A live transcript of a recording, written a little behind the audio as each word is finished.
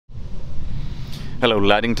Hello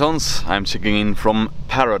Laddingtons, I'm checking in from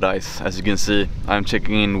paradise. As you can see, I'm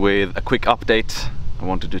checking in with a quick update. I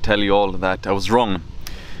wanted to tell you all that I was wrong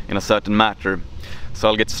in a certain matter. So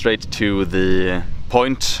I'll get straight to the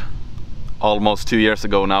point. Almost 2 years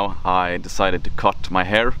ago now, I decided to cut my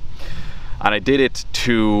hair. And I did it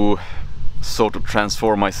to sort of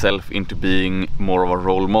transform myself into being more of a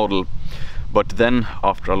role model. But then,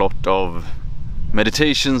 after a lot of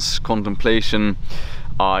meditations, contemplation,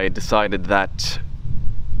 I decided that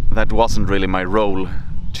that wasn't really my role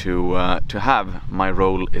to have. My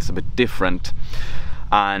role is a bit different,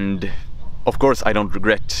 and of course I don't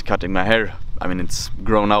regret cutting my hair. I mean, it's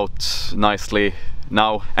grown out nicely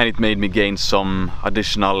now, and it made me gain some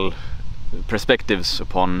additional perspectives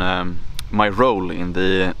upon my role in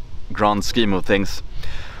the grand scheme of things.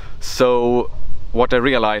 So what I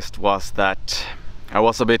realized was that I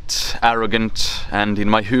was a bit arrogant, and in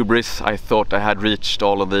my hubris I thought I had reached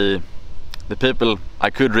all of the people I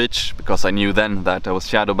could reach, because I knew then that I was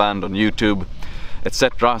shadow banned on YouTube,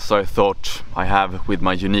 etc. So I thought I have, with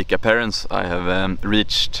my unique appearance, I have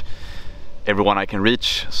reached everyone I can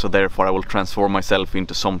reach, so therefore I will transform myself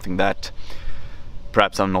into something that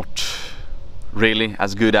perhaps I'm not really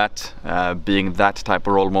as good at, being that type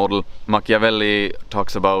of role model. Machiavelli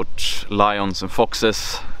talks about lions and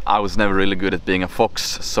foxes. I was never really good at being a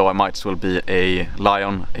fox, so I might as well be a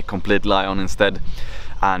lion, a complete lion instead,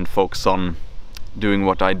 and focus on doing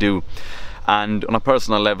what I do. And on a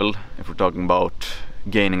personal level, if we're talking about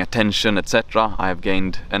gaining attention, etc., I have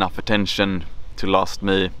gained enough attention to last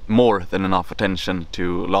me, more than enough attention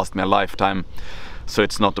to last me a lifetime. So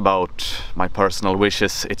it's not about my personal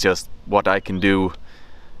wishes, it's just what I can do,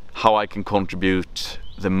 how I can contribute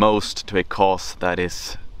the most to a cause that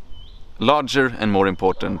is larger and more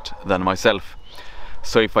important than myself.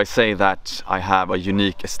 So if I say that I have a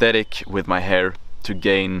unique aesthetic with my hair to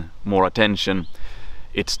gain more attention,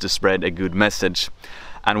 it's to spread a good message.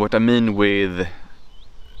 And what I mean with,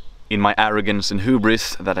 in my arrogance and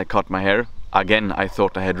hubris, that I cut my hair, again, I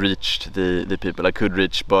thought I had reached the people I could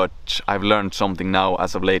reach, but I've learned something now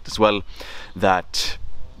as of late as well, that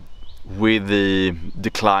with the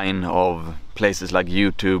decline of places like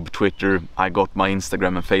YouTube, Twitter, I got my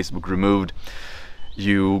Instagram and Facebook removed.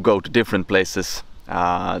 You go to different places,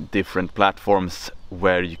 different platforms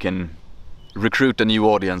where you can recruit a new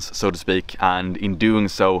audience, so to speak, and in doing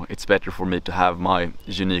so it's better for me to have my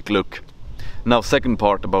unique look. Now, second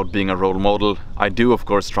part about being a role model, I do of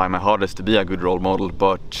course try my hardest to be a good role model,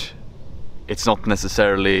 but it's not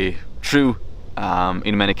necessarily true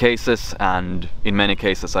in many cases, and in many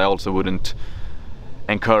cases I also wouldn't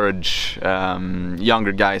encourage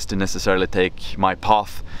younger guys to necessarily take my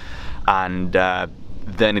path, and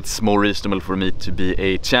then it's more reasonable for me to be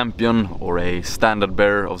a champion or a standard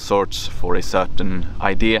bearer of sorts for a certain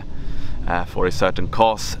idea, for a certain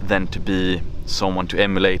cause, than to be someone to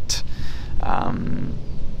emulate,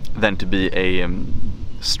 than to be a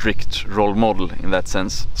strict role model in that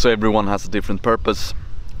sense. So everyone has a different purpose.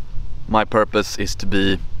 My purpose is to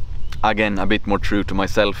be, again, a bit more true to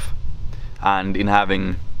myself, and in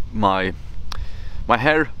having my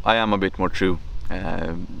hair, I am a bit more true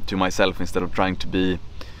to myself, instead of trying to be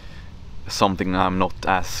something I'm not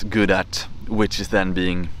as good at, which is then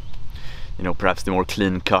being, you know, perhaps the more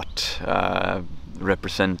clean-cut,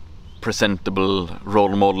 presentable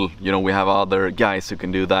role model. You know, we have other guys who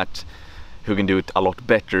can do that, who can do it a lot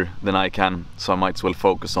better than I can, so I might as well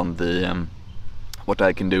focus on the what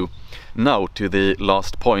I can do. Now to the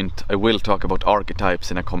last point. I will talk about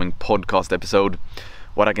archetypes in a coming podcast episode.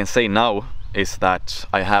 What I can say now is that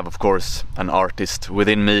I have, of course, an artist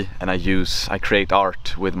within me, and I create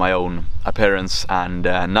art with my own appearance, and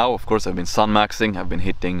now of course I've been sun-maxing, I've been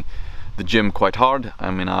hitting the gym quite hard,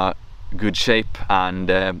 I'm in a good shape,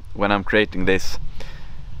 and when I'm creating this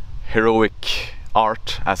heroic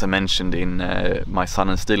art, as I mentioned in my Sun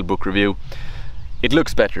and Steel book review, it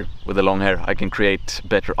looks better with the long hair. I can create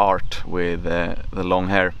better art with the long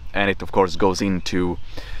hair, and it of course goes into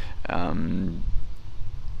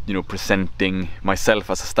you know, presenting myself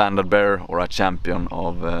as a standard bearer or a champion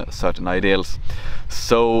of certain ideals.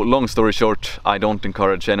 So long story short, I don't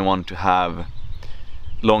encourage anyone to have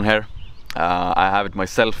long hair. I have it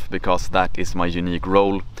myself because that is my unique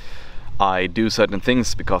role. I do certain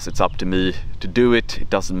things because it's up to me to do it. It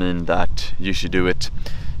doesn't mean that you should do it.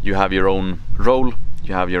 You have your own role,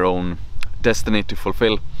 you have your own destiny to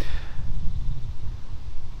fulfill,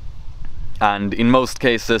 and in most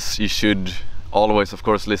cases you should always, of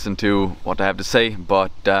course, listen to what I have to say,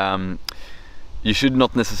 but you should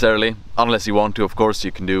not necessarily, unless you want to. Of course,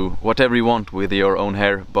 you can do whatever you want with your own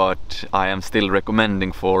hair, but I am still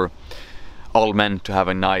recommending for all meant to have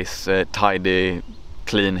a nice, tidy,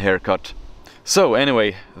 clean haircut. So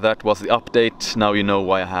anyway, that was the update. Now you know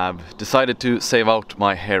why I have decided to save out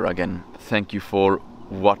my hair again. Thank you for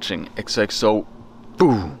watching. XOXO.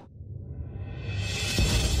 Boo!